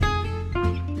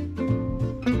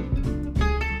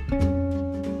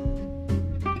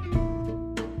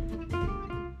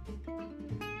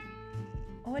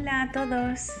a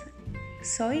todos,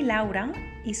 soy Laura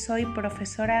y soy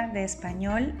profesora de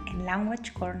español en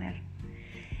Language Corner.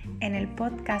 En el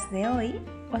podcast de hoy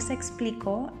os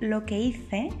explico lo que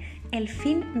hice el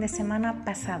fin de semana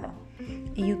pasado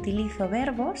y utilizo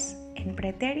verbos en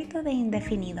pretérito de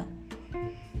indefinido.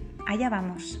 Allá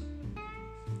vamos.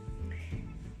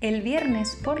 El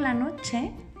viernes por la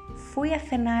noche fui a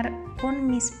cenar con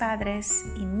mis padres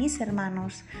y mis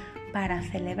hermanos para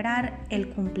celebrar el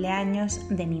cumpleaños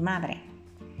de mi madre.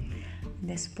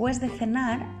 Después de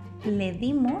cenar, le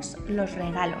dimos los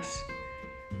regalos,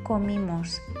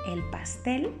 comimos el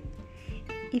pastel,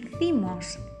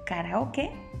 hicimos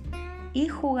karaoke y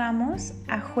jugamos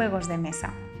a juegos de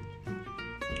mesa.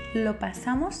 Lo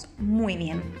pasamos muy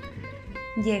bien.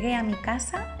 Llegué a mi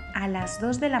casa a las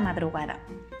 2 de la madrugada.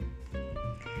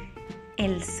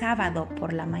 El sábado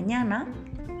por la mañana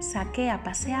saqué a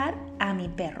pasear a mi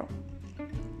perro.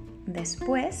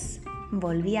 Después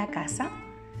volví a casa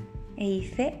e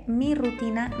hice mi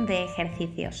rutina de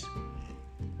ejercicios.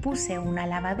 Puse una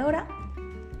lavadora,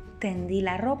 tendí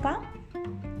la ropa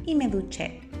y me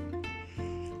duché.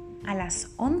 A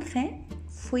las 11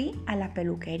 fui a la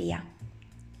peluquería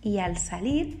y al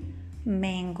salir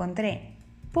me encontré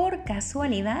por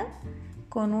casualidad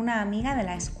con una amiga de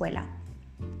la escuela.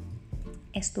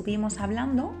 Estuvimos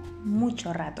hablando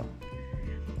mucho rato.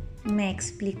 Me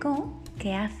explicó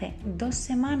que hace 2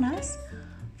 semanas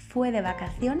fue de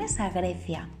vacaciones a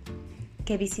Grecia,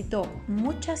 que visitó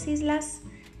muchas islas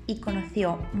y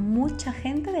conoció mucha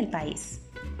gente del país.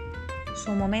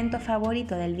 Su momento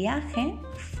favorito del viaje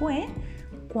fue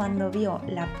cuando vio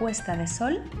la puesta de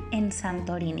sol en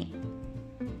Santorini.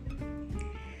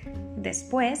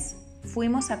 Después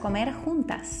fuimos a comer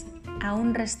juntas a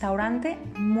un restaurante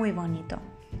muy bonito.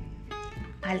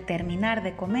 Al terminar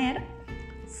de comer,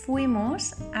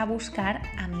 fuimos a buscar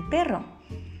a mi perro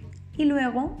y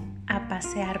luego a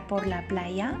pasear por la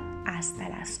playa hasta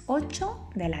las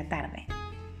 8 de la tarde.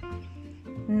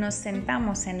 Nos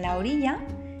sentamos en la orilla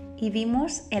y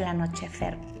vimos el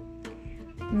anochecer.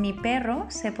 Mi perro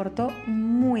se portó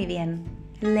muy bien,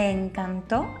 le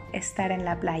encantó estar en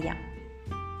la playa.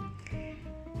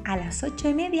 A las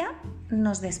 8:30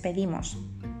 nos despedimos.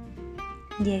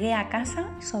 Llegué a casa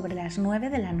sobre las 9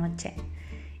 de la noche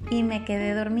y me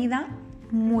quedé dormida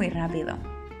muy rápido.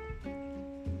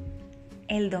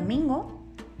 El domingo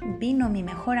vino mi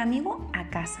mejor amigo a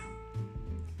casa.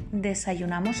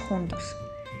 Desayunamos juntos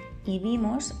y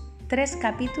vimos 3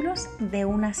 capítulos de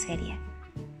una serie.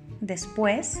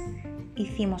 Después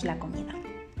hicimos la comida.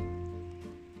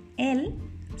 Él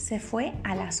se fue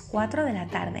a las 4 de la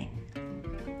tarde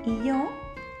y yo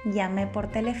llamé por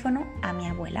teléfono a mi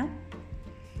abuela.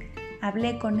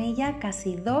 Hablé con ella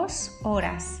casi 2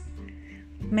 horas.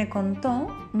 Me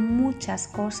contó muchas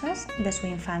cosas de su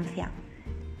infancia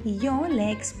y yo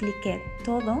le expliqué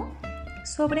todo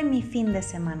sobre mi fin de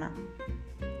semana.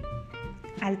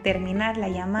 Al terminar la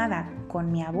llamada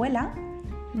con mi abuela,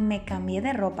 me cambié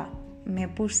de ropa. Me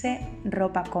puse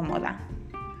ropa cómoda.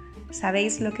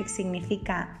 ¿Sabéis lo que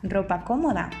significa ropa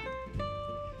cómoda?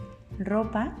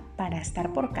 Ropa para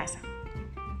estar por casa.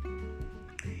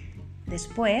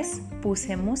 Después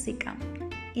puse música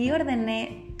y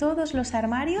ordené todos los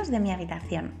armarios de mi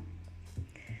habitación.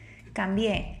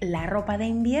 Cambié la ropa de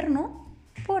invierno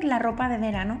por la ropa de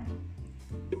verano.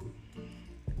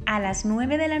 A las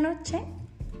 9 de la noche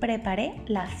preparé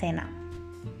la cena.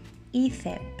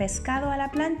 Hice pescado a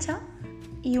la plancha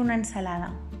y una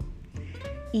ensalada.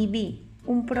 Y vi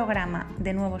un programa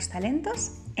de nuevos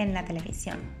talentos en la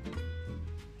televisión.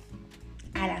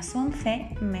 A las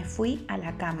 11 me fui a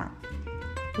la cama.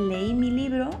 Leí mi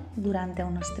libro durante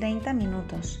unos 30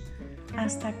 minutos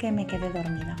hasta que me quedé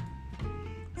dormida.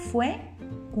 Fue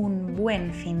un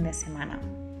buen fin de semana.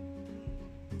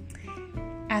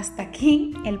 Hasta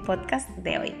aquí el podcast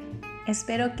de hoy.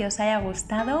 Espero que os haya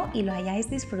gustado y lo hayáis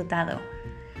disfrutado.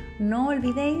 No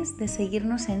olvidéis de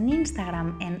seguirnos en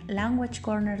Instagram en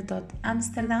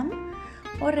languagecorner.amsterdam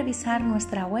o revisar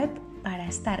nuestra web para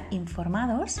estar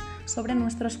informados sobre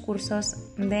nuestros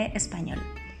cursos de español.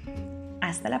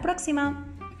 ¡Hasta la próxima!